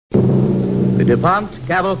DuPont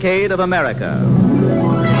Cavalcade of America.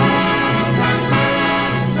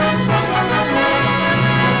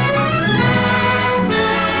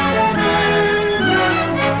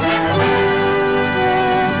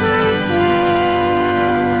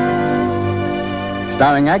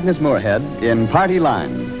 Starring Agnes Moorehead in Party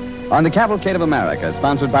Line on the Cavalcade of America,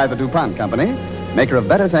 sponsored by the DuPont Company, maker of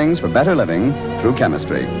better things for better living through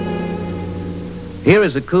chemistry. Here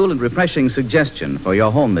is a cool and refreshing suggestion for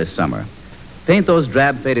your home this summer. Paint those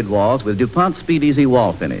drab faded walls with DuPont Speed Easy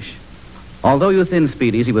wall finish. Although you thin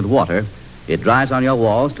Speed Easy with water, it dries on your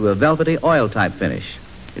walls to a velvety oil-type finish.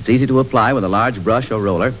 It's easy to apply with a large brush or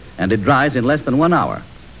roller, and it dries in less than 1 hour.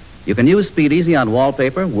 You can use Speed Easy on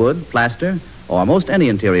wallpaper, wood, plaster, or most any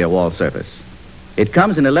interior wall surface. It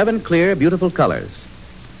comes in 11 clear, beautiful colors.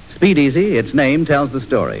 Speed Easy, its name tells the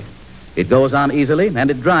story. It goes on easily,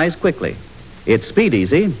 and it dries quickly. It's Speed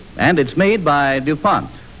Easy, and it's made by DuPont.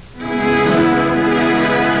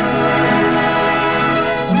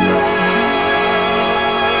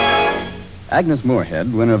 Agnes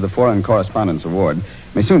Moorehead, winner of the Foreign Correspondence Award,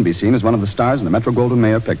 may soon be seen as one of the stars in the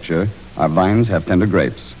Metro-Goldwyn-Mayer picture, Our Vines Have Tender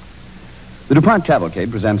Grapes. The DuPont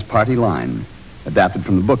Cavalcade presents Party Line, adapted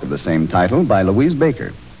from the book of the same title by Louise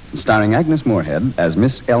Baker, starring Agnes Moorehead as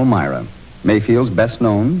Miss Elmira, Mayfield's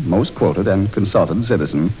best-known, most quoted, and consulted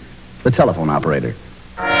citizen, the telephone operator.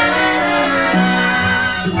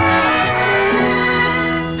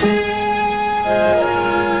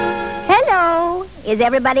 Hello. Is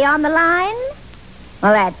everybody on the line?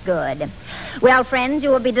 Well, that's good. Well, friends, you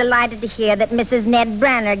will be delighted to hear that Mrs. Ned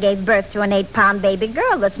Branner gave birth to an 8-pound baby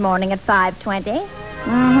girl this morning at 5:20.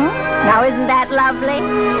 Now, isn't that lovely?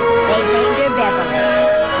 They named her Beverly.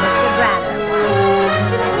 Mr. Branner.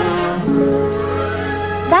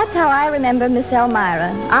 That's how I remember Miss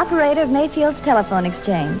Elmira, operator of Mayfield's telephone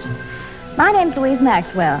exchange. My name's Louise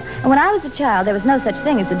Maxwell, and when I was a child, there was no such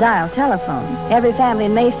thing as a dial telephone. Every family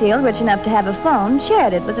in Mayfield rich enough to have a phone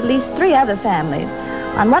shared it with at least 3 other families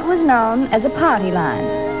on what was known as a party line.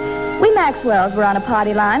 We Maxwells were on a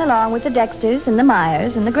party line along with the Dexters and the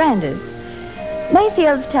Myers and the Granders.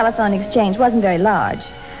 Mayfield's telephone exchange wasn't very large,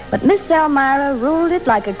 but Miss Elmira ruled it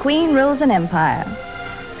like a queen rules an empire.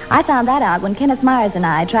 I found that out when Kenneth Myers and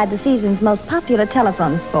I tried the season's most popular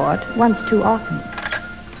telephone sport once too often.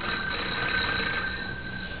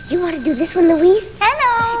 You want to do this one, Louise?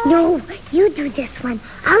 Hello. No, you do this one.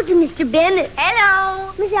 I'll do Mr. Bennett.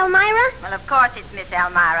 Hello. Miss Elmira? Well, of course it's Miss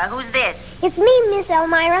Elmira. Who's this? It's me, Miss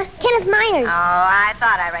Elmira. Kenneth Myers. Oh, I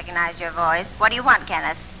thought I recognized your voice. What do you want,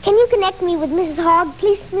 Kenneth? Can you connect me with Mrs. Hogg,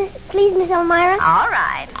 please, Miss Elmira? All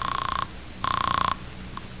right.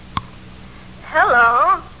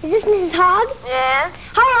 Hello. Is this Mrs. Hogg? Yes?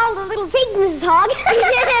 How are all the little pigs, Mrs. Hogg?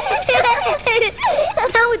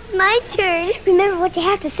 Now it's my turn. Remember what you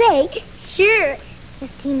have to say. Sure.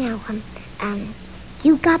 Let's see now.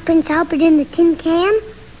 You got Prince Albert in the tin can?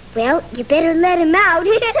 Well, you better let him out.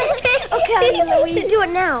 Okay, Louise, do it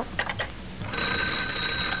now.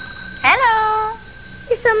 Hello.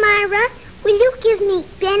 Miss Elmira, will you give me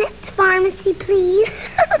Bennett's pharmacy, please?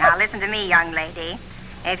 Now, listen to me, young lady.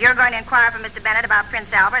 If you're going to inquire for Mr. Bennett about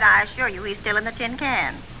Prince Albert, I assure you he's still in the tin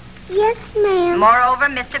can. Yes, ma'am. Moreover,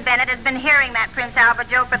 Mr. Bennett has been hearing that Prince Albert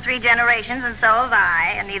joke for 3 generations, and so have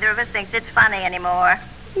I, and neither of us thinks it's funny anymore.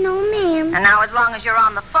 No, ma'am. And now, as long as you're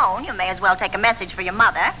on the phone, you may as well take a message for your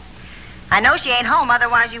mother. I know she ain't home,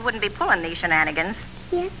 otherwise you wouldn't be pulling these shenanigans.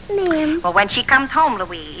 Yes, ma'am. Well, when she comes home,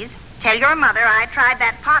 Louise, tell your mother I tried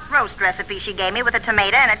that pot roast recipe she gave me with a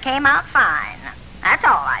tomato, and it came out fine. That's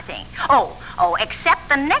all, I think. Oh, except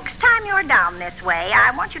the next time you're down this way,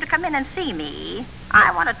 I want you to come in and see me.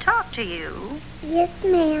 I want to talk to you. Yes,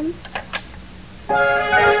 ma'am.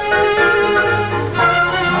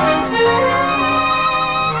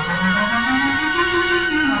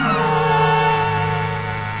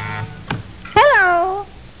 Hello.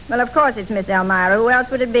 Well, of course it's Miss Elmira. Who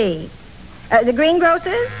else would it be? The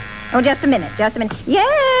greengrocers? Oh, just a minute.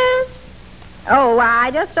 Yes. Oh,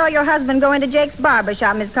 I just saw your husband go into Jake's barber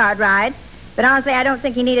shop, Miss Cartwright. But honestly, I don't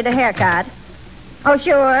think he needed a haircut. Oh,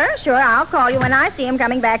 sure. I'll call you when I see him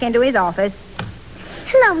coming back into his office.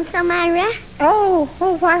 Hello, Miss Elmira. Oh,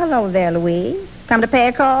 why, hello there, Louise. Come to pay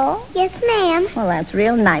a call? Yes, ma'am. Well, that's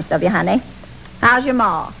real nice of you, honey. How's your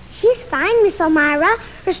ma? She's fine, Miss Elmira.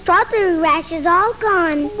 Her strawberry rash is all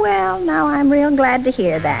gone. Well, now I'm real glad to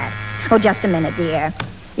hear that. Oh, just a minute, dear.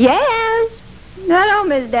 Yes. Hello,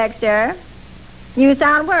 Miss Dexter. You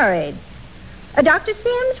sound worried. Dr.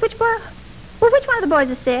 Sims, which one of the boys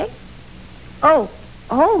is sick? Oh,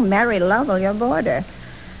 Mary Lovell, your boarder.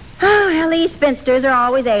 Oh, well, these spinsters are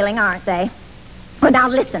always ailing, aren't they? Well, now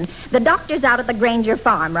listen. The doctor's out at the Granger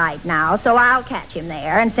farm right now, so I'll catch him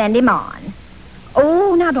there and send him on.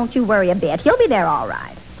 Oh, now don't you worry a bit. He'll be there all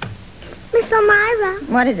right. Miss Elmira,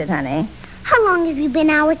 What is it, honey? how long have you been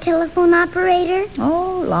our telephone operator?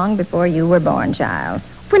 Oh, long before you were born, child.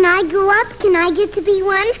 When I grow up, can I get to be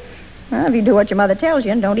one? Well, if you do what your mother tells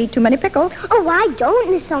you and don't eat too many pickles. Oh, I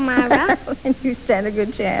don't, Miss Elmira. Then you stand a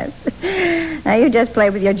good chance. Now, you just play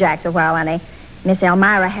with your jacks a while, honey. Miss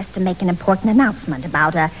Elmira has to make an important announcement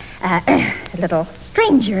about a little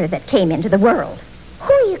stranger that came into the world.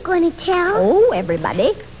 Who are you going to tell? Oh,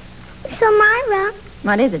 everybody. Miss Elmira,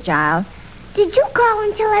 What is it, child? did you call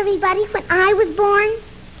and tell everybody when I was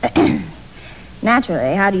born?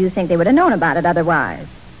 Naturally, how do you think they would have known about it otherwise?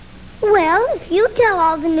 Well, if you tell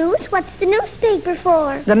all the news, what's the newspaper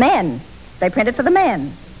for? The men. They print it for the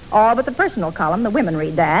men. All but the personal column. The women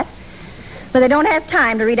read that. But they don't have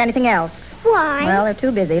time to read anything else. Why? Well, they're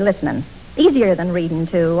too busy listening. Easier than reading,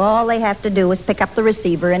 too. All they have to do is pick up the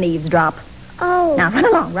receiver and eavesdrop. Oh. Now,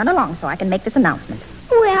 run along so I can make this announcement.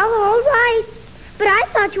 Well, all right. But I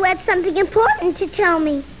thought you had something important to tell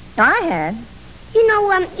me. I had. You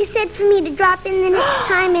know, you said for me to drop in the next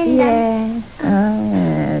time and... Yes.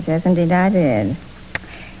 Oh, yes, indeed I did.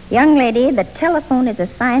 Young lady, the telephone is a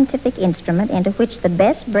scientific instrument into which the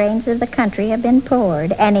best brains of the country have been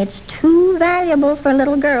poured, and it's too valuable for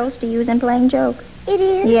little girls to use in playing jokes. It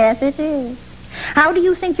is? Yes, it is. How do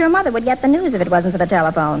you think your mother would get the news if it wasn't for the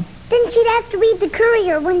telephone? Then she'd have to read the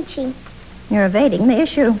Courier, wouldn't she? You're evading the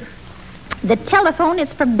issue. The telephone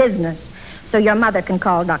is for business, so your mother can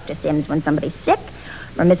call Dr. Sims when somebody's sick,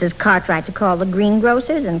 or Mrs. Cartwright to call the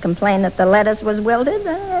greengrocers and complain that the lettuce was wilted,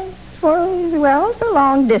 for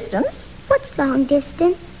long distance. What's long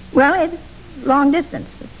distance? Well, it's long distance.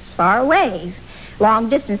 It's far away. Long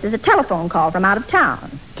distance is a telephone call from out of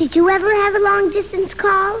town. Did you ever have a long-distance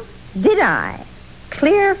call? Did I?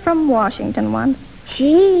 Clear from Washington once.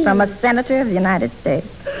 Gee. From a senator of the United States.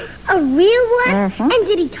 A real one? Mhm. And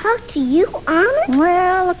did he talk to you, honest?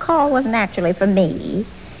 Well, the call wasn't actually for me.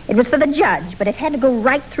 It was for the judge, but it had to go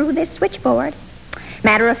right through this switchboard.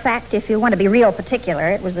 Matter of fact, if you want to be real particular,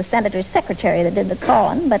 it was the senator's secretary that did the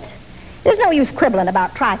calling, but there's no use quibbling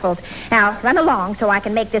about trifles. Now, run along so I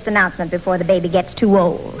can make this announcement before the baby gets too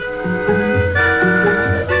old.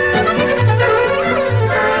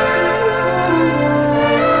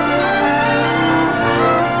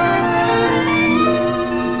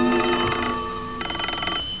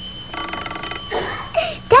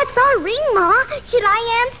 That's our ring, Ma. Should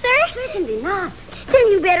I answer? Certainly not. Then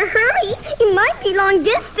you better hurry. It might be long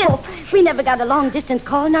distance. Oh, we never got a long-distance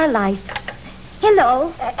call in our life.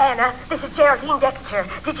 Hello. Anna, this is Geraldine Dexter.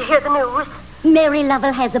 Did you hear the news? Mary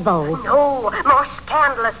Lovell has a beau. No, more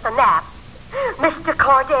scandalous than that. Mr.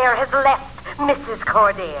 Cordair has left Mrs.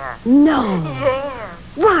 Cordair. No. Yes.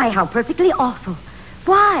 Why, how perfectly awful.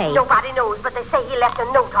 Why? Nobody knows, but they say he left a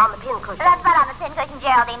note on the pincushion. Let's put on the pincushion,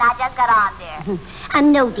 Geraldine. I just got on there. A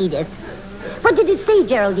note, Edith. What did it say,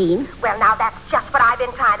 Geraldine? Well, now, that's just what I've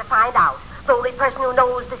been trying to find out. The only person who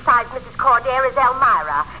knows besides Mrs. Cordair is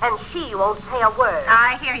Elmira, and she won't say a word.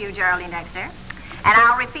 I hear you, Geraldine Dexter. And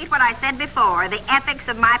I'll repeat what I said before. The ethics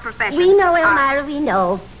of my profession. We know, Elmira, we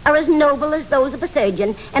know. Are as noble as those of a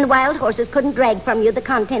surgeon, and wild horses couldn't drag from you the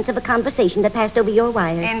contents of a conversation that passed over your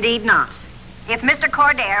wires. Indeed not. If Mr.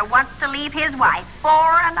 Cordair wants to leave his wife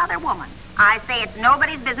for another woman, I say it's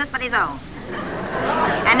nobody's business but his own.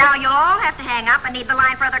 And now you'll all have to hang up and need the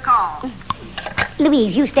line for other calls.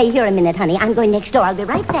 Louise, you stay here a minute, honey. I'm going next door. I'll be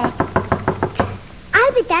right back.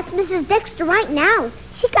 I bet that's Mrs. Dexter right now.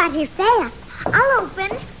 She got here fast. I'll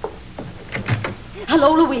open.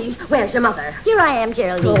 Hello, Louise. Where's your mother? Here I am,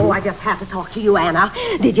 Geraldine. Oh, I just have to talk to you, Anna.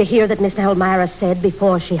 Did you hear that Miss Elmira said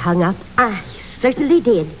before she hung up? I certainly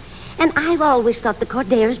did. And I've always thought the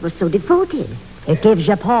Cordairs were so devoted. It gives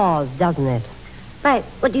you pause, doesn't it? Why,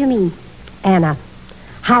 what do you mean? Anna,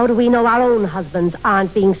 how do we know our own husbands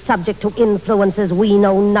aren't being subject to influences we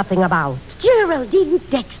know nothing about? Geraldine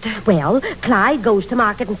Dexter. Well, Clyde goes to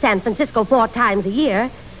market in San Francisco 4 times a year,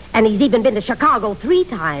 and he's even been to Chicago 3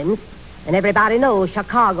 times. And everybody knows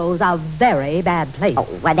Chicago's a very bad place. Oh,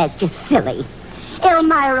 well, that's just silly.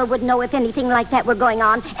 Elmira would know if anything like that were going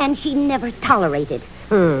on, and she'd never tolerate it.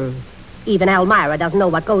 Even Elmira doesn't know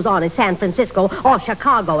what goes on in San Francisco or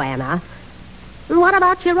Chicago, Anna. What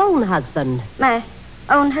about your own husband? My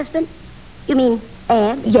own husband? You mean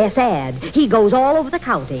Ed? Yes, Ed. He goes all over the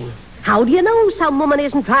county. How do you know some woman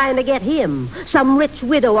isn't trying to get him? Some rich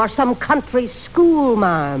widow or some country school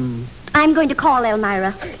marm? I'm going to call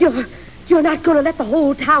Elmira. You're not going to let the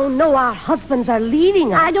whole town know our husbands are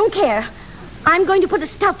leaving us? I don't care. I'm going to put a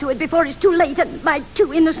stop to it before it's too late and my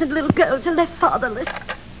 2 innocent little girls are left fatherless.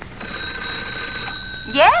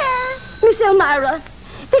 Yes? Miss Elmira,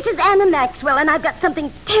 this is Anna Maxwell, and I've got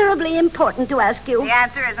something terribly important to ask you. The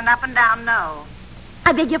answer is an up and down no.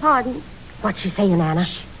 I beg your pardon. What's she saying, Anna?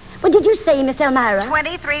 What did you say, Miss Elmira?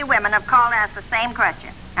 23 women have called and asked the same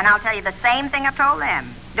question. And I'll tell you the same thing I've told them.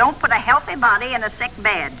 Don't put a healthy body in a sick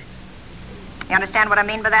bed. You understand what I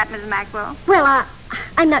mean by that, Mrs. Maxwell? Well,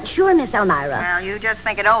 I'm not sure, Miss Elmira. Well, you just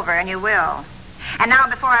think it over, and you will. And now,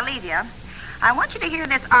 before I leave you, I want you to hear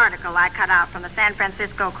this article I cut out from the San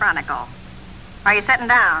Francisco Chronicle. Are you sitting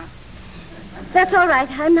down? That's all right.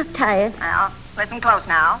 I'm not tired. Well, listen close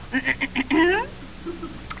now.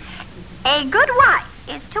 A good wife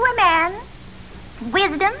is to a man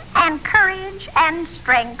wisdom and courage and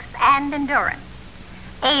strength and endurance.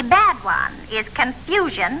 A bad one is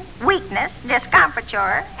confusion, weakness,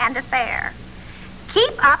 discomfiture, and despair.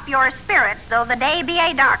 Keep up your spirits, though the day be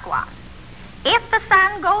a dark one. If the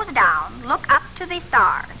sun goes down, look up to the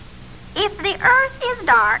stars. If the earth is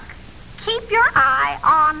dark, keep your eye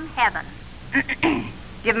on heaven.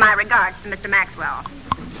 Give my regards to Mr. Maxwell.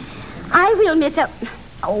 I will, Miss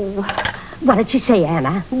Oh, what did she say,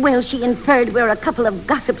 Anna? Well, she inferred we're a couple of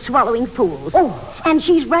gossip-swallowing fools. Oh. And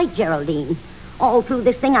she's right, Geraldine. All through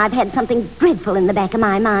this thing, I've had something dreadful in the back of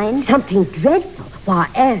my mind. Something dreadful? Why,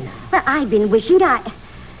 Anna. Well, I've been wishing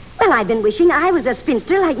I was a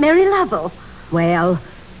spinster like Mary Lovell. Well,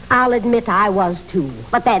 I'll admit I was, too.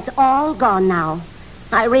 But that's all gone now.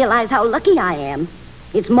 I realize how lucky I am.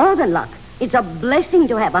 It's more than luck. It's a blessing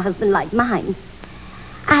to have a husband like mine.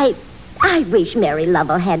 I wish Mary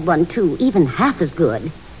Lovell had one, too, even half as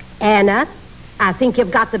good. Anna, I think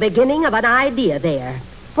you've got the beginning of an idea there.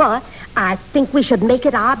 What? I think we should make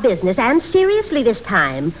it our business, and seriously this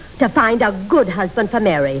time, to find a good husband for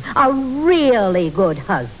Mary. A really good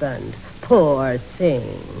husband. Poor thing.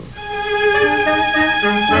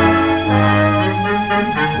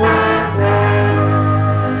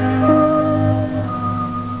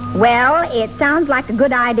 Well, it sounds like a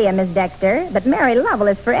good idea, Miss Dexter, but Mary Lovell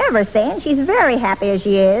is forever saying she's very happy as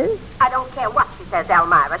she is. I don't care what she says,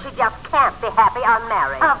 Elmira. She just can't be happy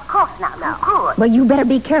unmarried. Of course not, no. Good. Well, you better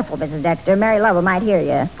be careful, Mrs. Dexter. Mary Lovell might hear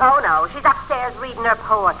you. Oh, no. She's upstairs reading her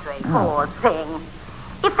poetry. Poor thing.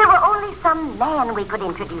 If there were only some man we could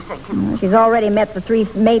introduce her to. Well, she's already met the 3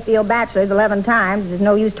 Mayfield bachelors 11 times. There's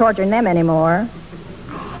no use torturing them anymore.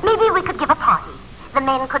 Maybe we could give a party. The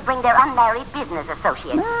men could bring their unmarried business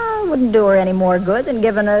associates. Well, wouldn't do her any more good than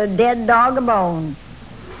giving a dead dog a bone.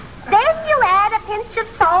 Then you add a pinch of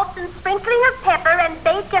salt and sprinkling of pepper and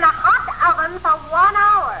bake in a hot oven for 1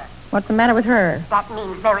 hour. What's the matter with her? That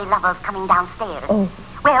means Mary Lovell's coming downstairs. Oh.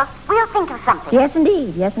 Well, we'll think of something. Yes,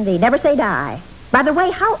 indeed. Yes, indeed. Never say die. By the way,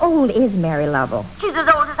 how old is Mary Lovell? She's as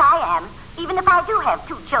old as I am, even if I do have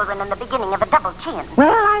 2 children and the beginning of a double chin.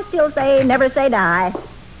 Well, I still say never say die.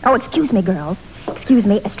 Oh, excuse me, girls. Excuse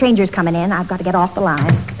me, a stranger's coming in. I've got to get off the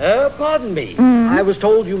line. Pardon me. I was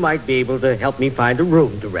told you might be able to help me find a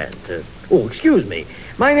room to rent. Excuse me.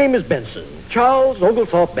 My name is Benson. Charles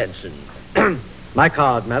Oglethorpe Benson. My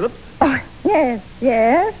card, madam. Oh,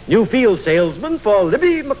 yes. New field salesman for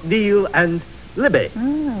Libby, McNeil, and Libby.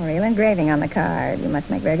 Oh, real engraving on the card. You must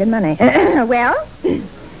make very good money. Well,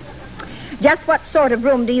 just what sort of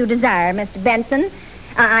room do you desire, Mr. Benson?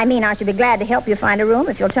 I should be glad to help you find a room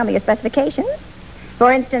if you'll tell me your specifications.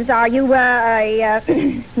 For instance, are you a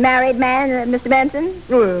married man, Mr. Benson?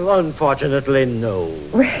 Well, unfortunately, no.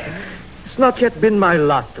 It's not yet been my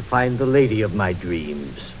lot to find the lady of my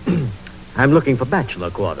dreams. I'm looking for bachelor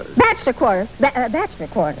quarters. Bachelor quarters? Bachelor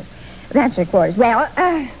quarters. Well,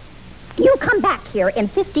 you come back here in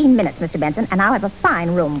 15 minutes, Mr. Benson, and I'll have a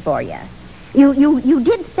fine room for you. You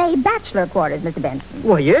did say bachelor quarters, Mr. Benson.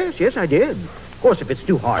 Well, yes, I did. Of course, if it's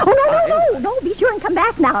too hard. Oh, no. Be sure and come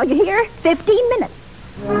back now. You hear? 15 minutes.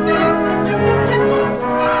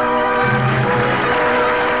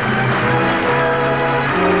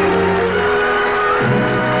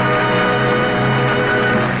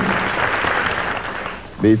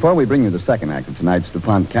 Before we bring you the second act of tonight's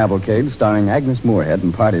DuPont Cavalcade, starring Agnes Moorehead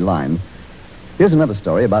and Party Line, here's another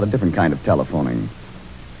story about a different kind of telephoning.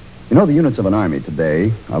 You know, the units of an army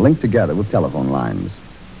today are linked together with telephone lines.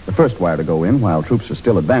 The first wire to go in while troops are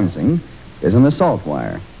still advancing is an assault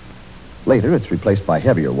wire. Later, it's replaced by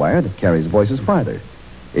heavier wire that carries voices farther,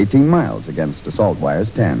 18 miles against assault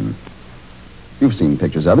wires 10. You've seen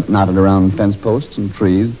pictures of it, knotted around fence posts and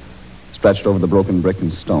trees, stretched over the broken brick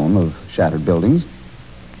and stone of shattered buildings.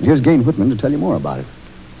 And here's Gain Whitman to tell you more about it.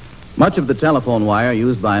 Much of the telephone wire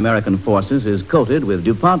used by American forces is coated with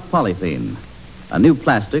DuPont polythene, a new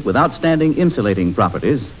plastic with outstanding insulating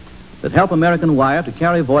properties that help American wire to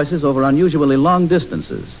carry voices over unusually long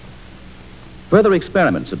distances. Further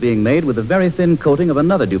experiments are being made with the very thin coating of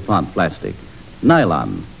another DuPont plastic,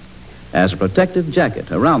 nylon, as a protective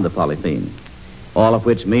jacket around the polythene, all of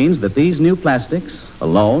which means that these new plastics,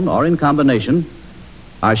 alone or in combination,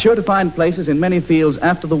 are sure to find places in many fields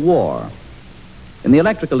after the war. In the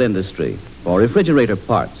electrical industry, for refrigerator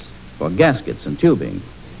parts, for gaskets and tubing.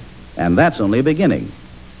 And that's only a beginning.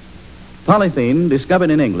 Polythene,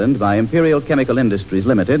 discovered in England by Imperial Chemical Industries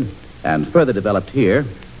Limited and further developed here,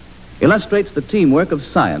 illustrates the teamwork of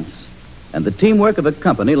science and the teamwork of a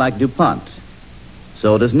company like DuPont.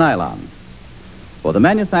 So does nylon. For the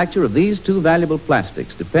manufacture of these two valuable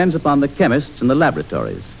plastics depends upon the chemists in the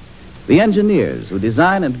laboratories, the engineers who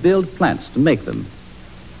design and build plants to make them,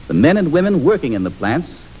 the men and women working in the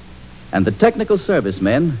plants, and the technical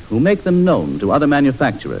servicemen who make them known to other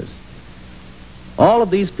manufacturers. All of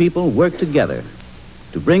these people work together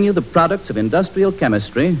to bring you the products of industrial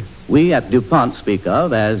chemistry we at DuPont speak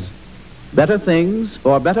of as better things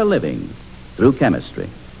for better living through chemistry.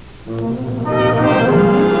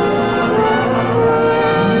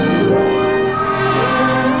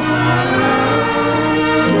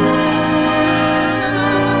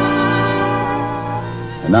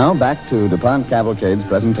 And now back to DuPont Cavalcade's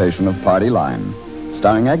presentation of Party Line,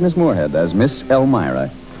 starring Agnes Moorehead as Miss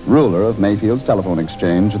Elmira, ruler of Mayfield's telephone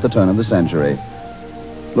exchange at the turn of the century.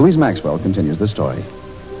 Louise Maxwell continues the story.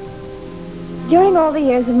 During all the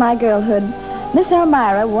years of my girlhood, Miss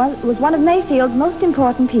Elmira was one of Mayfield's most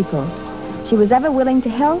important people. She was ever willing to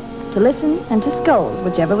help, to listen, and to scold,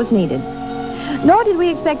 whichever was needed. Nor did we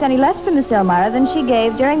expect any less from Miss Elmira than she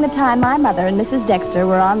gave during the time my mother and Mrs. Dexter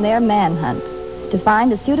were on their manhunt to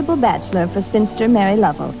find a suitable bachelor for spinster Mary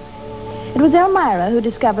Lovell. It was Elmira who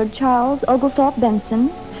discovered Charles Oglethorpe Benson,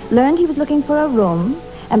 learned he was looking for a room,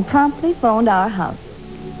 and promptly phoned our house.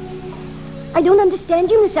 I don't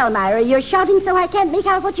understand you, Miss Elmira. You're shouting so I can't make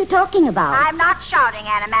out what you're talking about. I'm not shouting,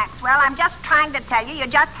 Anna Maxwell. I'm just trying to tell you, you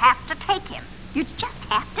just have to take him. You just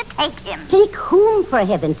have to take him. Take whom, for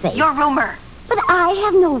heaven's sake? Your roomer. But I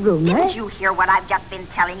have no roomer. Didn't you hear what I've just been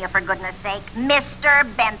telling you, for goodness sake? Mr.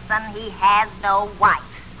 Benson, he has no wife.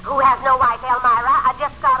 Who has no wife, Elmira? I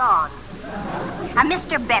just got on.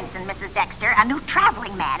 Mr. Benson, Mrs. Dexter, a new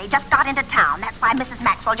traveling man. He just got into town. That's why Mrs.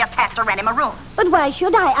 Maxwell just has to rent him a room. But why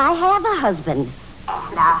should I? I have a husband.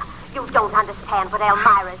 Anna, you don't understand what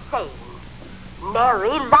Elmira's saying. Mary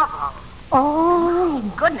Lovell.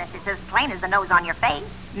 Oh. Goodness, it's as plain as the nose on your face.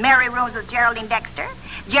 Mary rooms with Geraldine Dexter.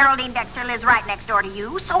 Geraldine Dexter lives right next door to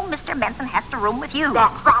you, so Mr. Benson has to room with you.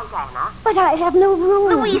 That's right, Anna. But I have no room.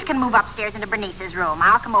 Louise can move upstairs into Bernice's room.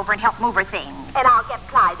 I'll come over and help move her things. And I'll get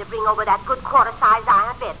Clyde to bring over that good quarter-sized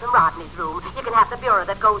iron bed from Rodney's room. You can have the bureau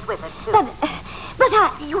that goes with it, too. But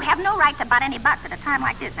You have no right to butt any butts at a time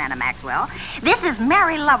like this, Anna Maxwell. This is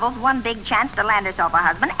Mary Lovell's one big chance to land herself a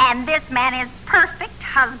husband, and this man is perfect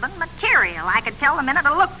husband material. I could tell the minute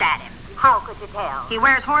I looked at him. How could you tell? He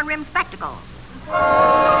wears horn-rimmed spectacles.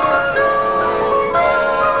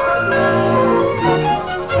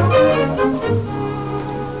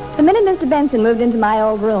 The minute Mr. Benson moved into my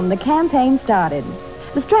old room, the campaign started.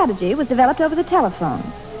 The strategy was developed over the telephone.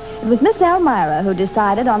 It was Miss Elmira who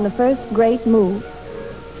decided on the first great move.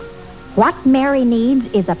 what Mary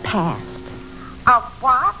needs is a past. A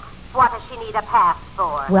what? What does she need a pass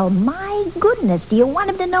for? Well, my goodness, do you want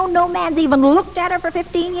him to know no man's even looked at her for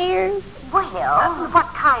 15 years? Well, what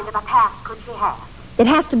kind of a pass could she have? It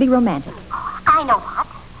has to be romantic. I know what.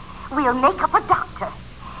 We'll make up a doctor.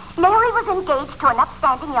 Mary was engaged to an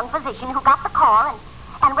upstanding young physician who got the call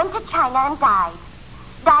and went to China and died.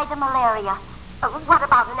 Died of malaria. What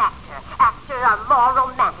about an actor? Actors are more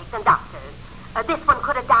romantic than doctors. This one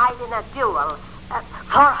could have died in a duel.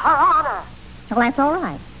 For her honor. Well, that's all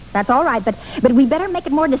right. That's all right, but we better make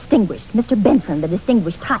it more distinguished. Mr. Benson, the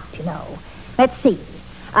distinguished type, you know. Let's see.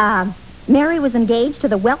 Mary was engaged to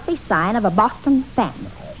the wealthy scion of a Boston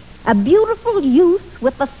family. A beautiful youth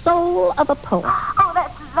with the soul of a poet. Oh,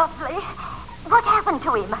 that's lovely. What happened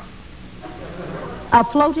to him? A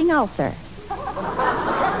floating ulcer.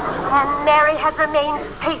 And Mary has remained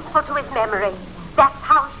faithful to his memory. That's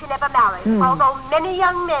how she never married, although many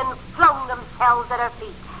young men flung themselves at her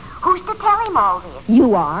feet. Who's to tell him all this?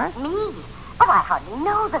 You are? Me? But I hardly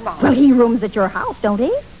know the man. Well, he rooms at your house, don't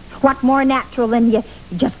he? What more natural than you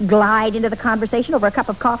just glide into the conversation over a cup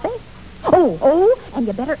of coffee? Oh, and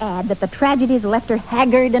you better add that the tragedies left her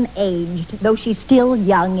haggard and aged, though she's still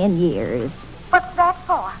young in years. What's that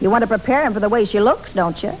for? You want to prepare him for the way she looks,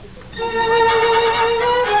 don't you?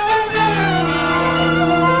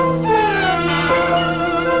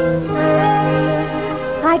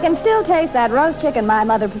 I can still I'll taste that roast chicken my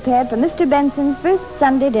mother prepared for Mr. Benson's first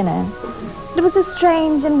Sunday dinner. It was a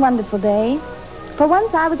strange and wonderful day. For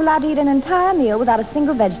once, I was allowed to eat an entire meal without a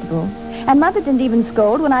single vegetable. And Mother didn't even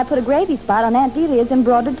scold when I put a gravy spot on Aunt Delia's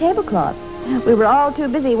embroidered tablecloth. We were all too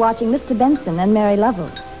busy watching Mr. Benson and Mary Lovell.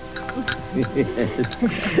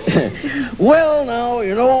 Well, now,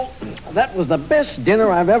 that was the best dinner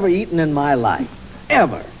I've ever eaten in my life.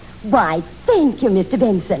 Ever. Why, thank you, Mr.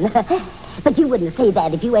 Benson. But you wouldn't say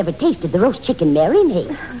that if you ever tasted the roast chicken Mary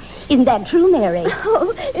made. Isn't that true, Mary?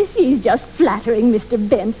 Oh, she's just flattering Mr.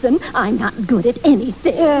 Benson. I'm not good at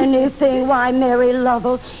anything. Anything? Why, Mary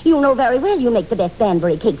Lovell, you know very well you make the best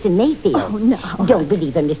Banbury cakes in Mayfield. Oh, no. Don't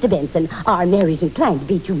believe her, Mr. Benson. Our Mary's inclined to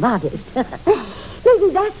be too modest. Maybe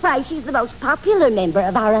that's why she's the most popular member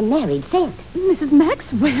of our unmarried set. Mrs.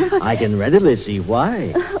 Maxwell. I can readily see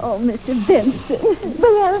why. Oh, Mr. Benson.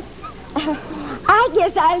 Well, I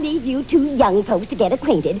guess I'll leave you two young folks to get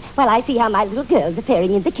acquainted while I see how my little girls are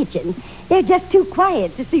faring in the kitchen. They're just too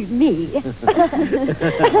quiet to suit me.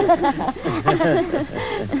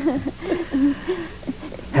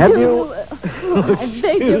 Have you... I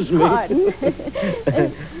beg your pardon.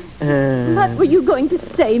 What were you going to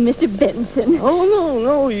say, Mr. Benson? Oh,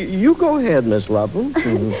 no. You go ahead, Miss Lovell.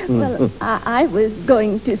 Well, I was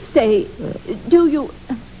going to say, do you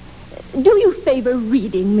favor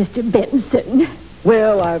reading, Mr. Benson?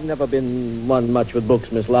 Well, I've never been one much with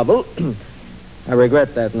books, Miss Lovell. I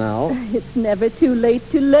regret that now. It's never too late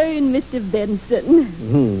to learn, Mr.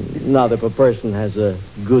 Benson. Not if a person has a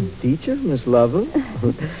good teacher, Miss Lovell.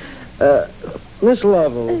 Miss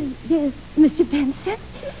Lovell. Yes, Mr. Benson?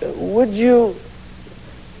 Would you...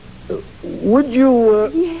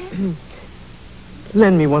 Yes?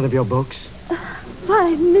 lend me one of your books?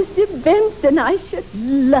 Why, Mr. Benson, I should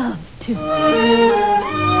love to.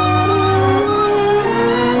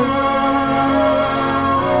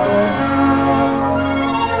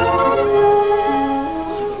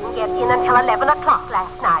 Until 11 o'clock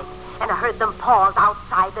last night, and I heard them pause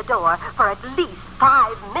outside the door for at least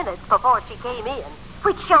 5 minutes before she came in.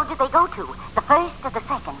 Which show did they go to? The first or the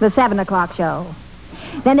second? The 7 o'clock show.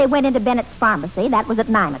 Then they went into Bennett's pharmacy. That was at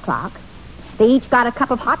 9 o'clock. They each got a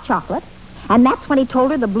cup of hot chocolate, and that's when he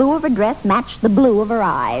told her the blue of her dress matched the blue of her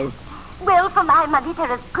eyes. Well, for my money,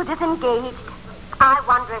 they're as good as engaged. I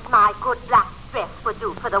wonder if my good black dress would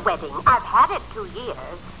do for the wedding. I've had it 2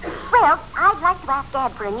 years. Well, I'd like to ask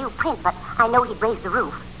Dad for a new print, but I know he'd raise the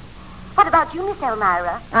roof. What about you, Miss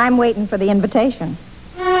Elmira? I'm waiting for the invitation.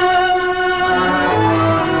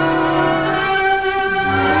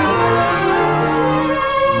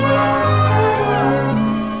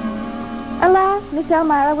 Alas, Miss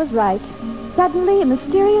Elmira was right. Suddenly, a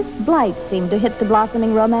mysterious blight seemed to hit the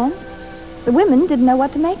blossoming romance. The women didn't know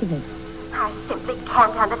what to make of it. I simply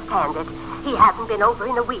can't understand it. He hasn't been over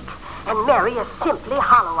in a week, and Mary is simply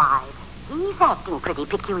hollow-eyed. He's acting pretty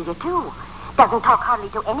peculiar, too. Doesn't talk hardly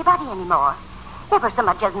to anybody anymore. Never so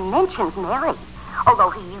much as mentions Mary. Although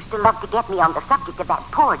he used to love to get me on the subject of that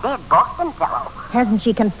poor dead Boston fellow. Hasn't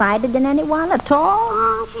she confided in anyone at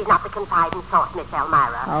all? She's not the confiding sort, Miss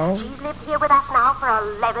Elmira. Oh? She's lived here with us now for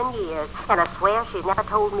 11 years, and I swear she's never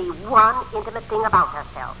told me one intimate thing about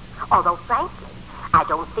herself. Although, frankly, I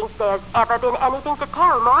don't think there's ever been anything to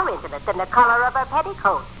tell more intimate than the color of her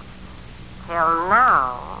petticoats. Till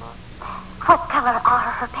now. What color are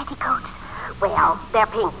her petticoats? Well, they're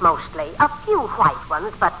pink mostly. A few white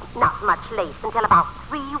ones, but not much lace until about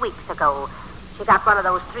 3 weeks ago. She got one of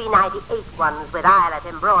those $3.98 ones with eyelet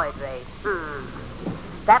embroidery.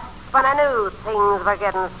 That's when I knew things were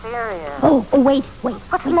getting serious. Oh, wait.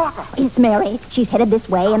 What's the matter? It's Mary. She's headed this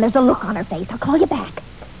way, and there's a look on her face. I'll call you back.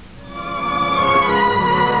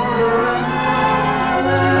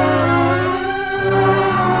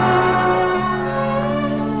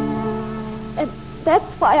 That's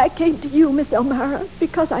why I came to you, Miss Elmira,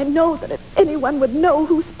 because I know that if anyone would know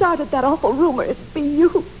who started that awful rumor, it'd be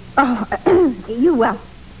you. Oh,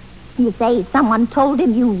 you say someone told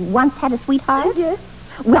him you once had a sweetheart? Yes.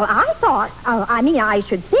 Well, I thought, I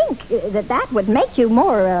should think that would make you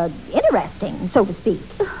more interesting, so to speak.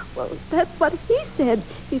 Well, that's what he said.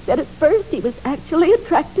 He said at first he was actually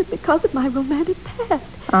attracted because of my romantic past.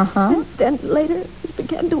 Uh-huh. And then later it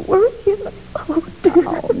began to worry him. Oh, dear.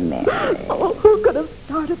 Oh, Mary. Oh, who could have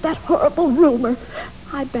started that horrible rumor?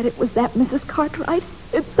 I bet it was that Mrs. Cartwright.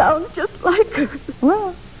 It sounds just like her.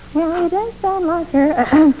 Well, it does sound like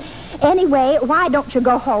her. Anyway, why don't you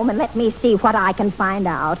go home and let me see what I can find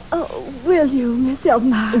out? Oh, will you, Miss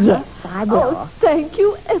Elmira? Yes, I will. Oh, thank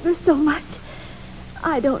you ever so much.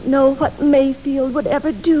 I don't know what Mayfield would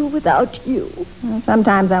ever do without you.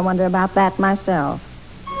 Sometimes I wonder about that myself.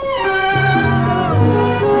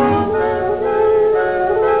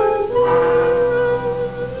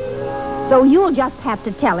 So you'll just have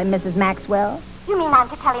to tell him, Mrs. Maxwell. You mean I'm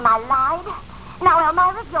to tell him I lied? Now,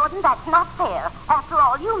 Elmira Jordan, that's not fair. After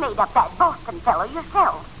all, you made up that Boston fellow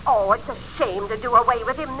yourself. Oh, it's a shame to do away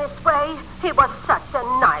with him this way. He was such a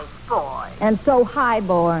nice boy. And so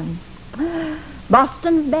highborn.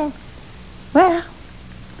 Boston's best. Well,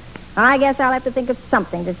 I guess I'll have to think of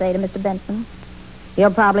something to say to Mr. Benson.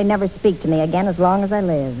 He'll probably never speak to me again as long as I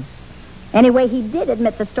live. Anyway, he did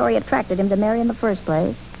admit the story attracted him to Mary in the first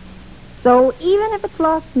place. So even if it's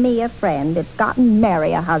lost me a friend, it's gotten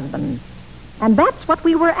Mary a husband. And that's what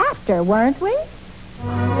we were after, weren't we?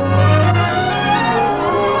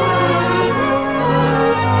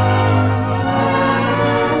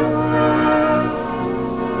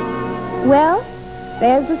 Well,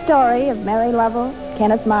 there's the story of Mary Lovell,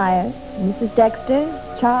 Kenneth Myers, Mrs. Dexter,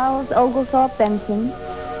 Charles Oglethorpe Benson,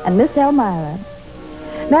 and Miss Elmira.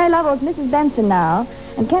 Mary Lovell's Mrs. Benson now,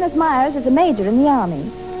 and Kenneth Myers is a major in the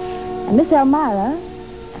Army. And Miss Elmira,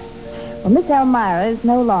 well, Miss Elmira is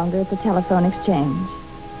no longer at the telephone exchange.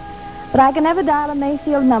 But I can never dial a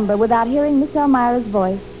Mayfield number without hearing Miss Elmira's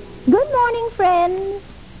voice. Good morning, friends.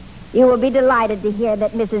 You will be delighted to hear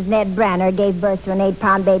that Mrs. Ned Branner gave birth to an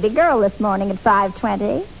 8-pound baby girl this morning at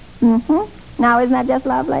 5:20. Now, isn't that just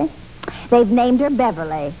lovely? They've named her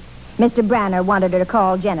Beverly. Mr. Branner wanted her to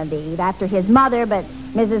call Genevieve after his mother, but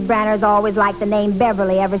Mrs. Branner's always liked the name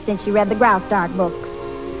Beverly ever since she read the Graustark books.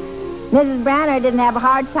 Mrs. Branner didn't have a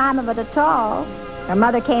hard time of it at all. Her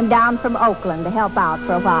mother came down from Oakland to help out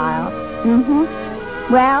for a while.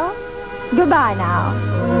 Well, goodbye now.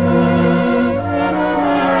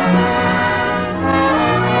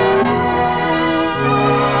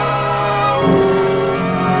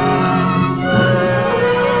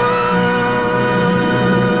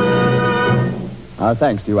 Our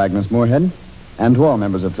thanks to you, Agnes Moorehead, and to all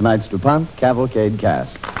members of tonight's DuPont Cavalcade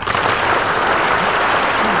cast.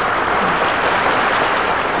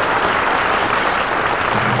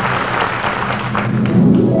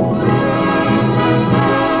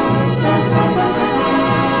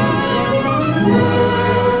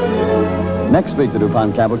 Next week, the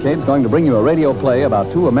DuPont Cavalcade is going to bring you a radio play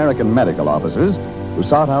about 2 American medical officers who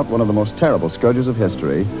sought out one of the most terrible scourges of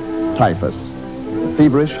history, typhus, the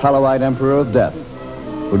feverish, hollow-eyed emperor of death,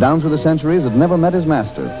 who down through the centuries had never met his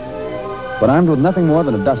master. But armed with nothing more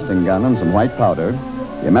than a dusting gun and some white powder,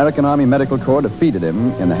 the American Army Medical Corps defeated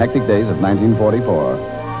him in the hectic days of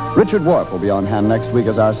 1944. Richard Wharf will be on hand next week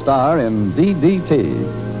as our star in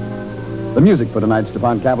DDT. The music for tonight's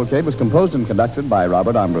DuPont Cavalcade was composed and conducted by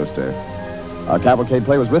Robert Armbruster. Our cavalcade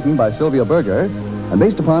play was written by Sylvia Berger and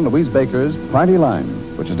based upon Louise Baker's Party Line,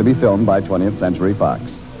 which is to be filmed by 20th Century Fox.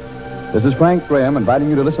 This is Frank Graham inviting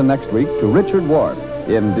you to listen next week to Richard Wharf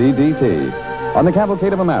in DDT on the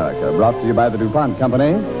Cavalcade of America, brought to you by the DuPont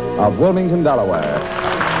Company of Wilmington, Delaware.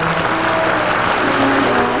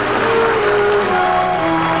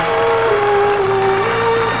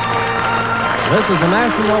 This is the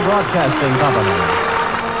National Broadcasting Company.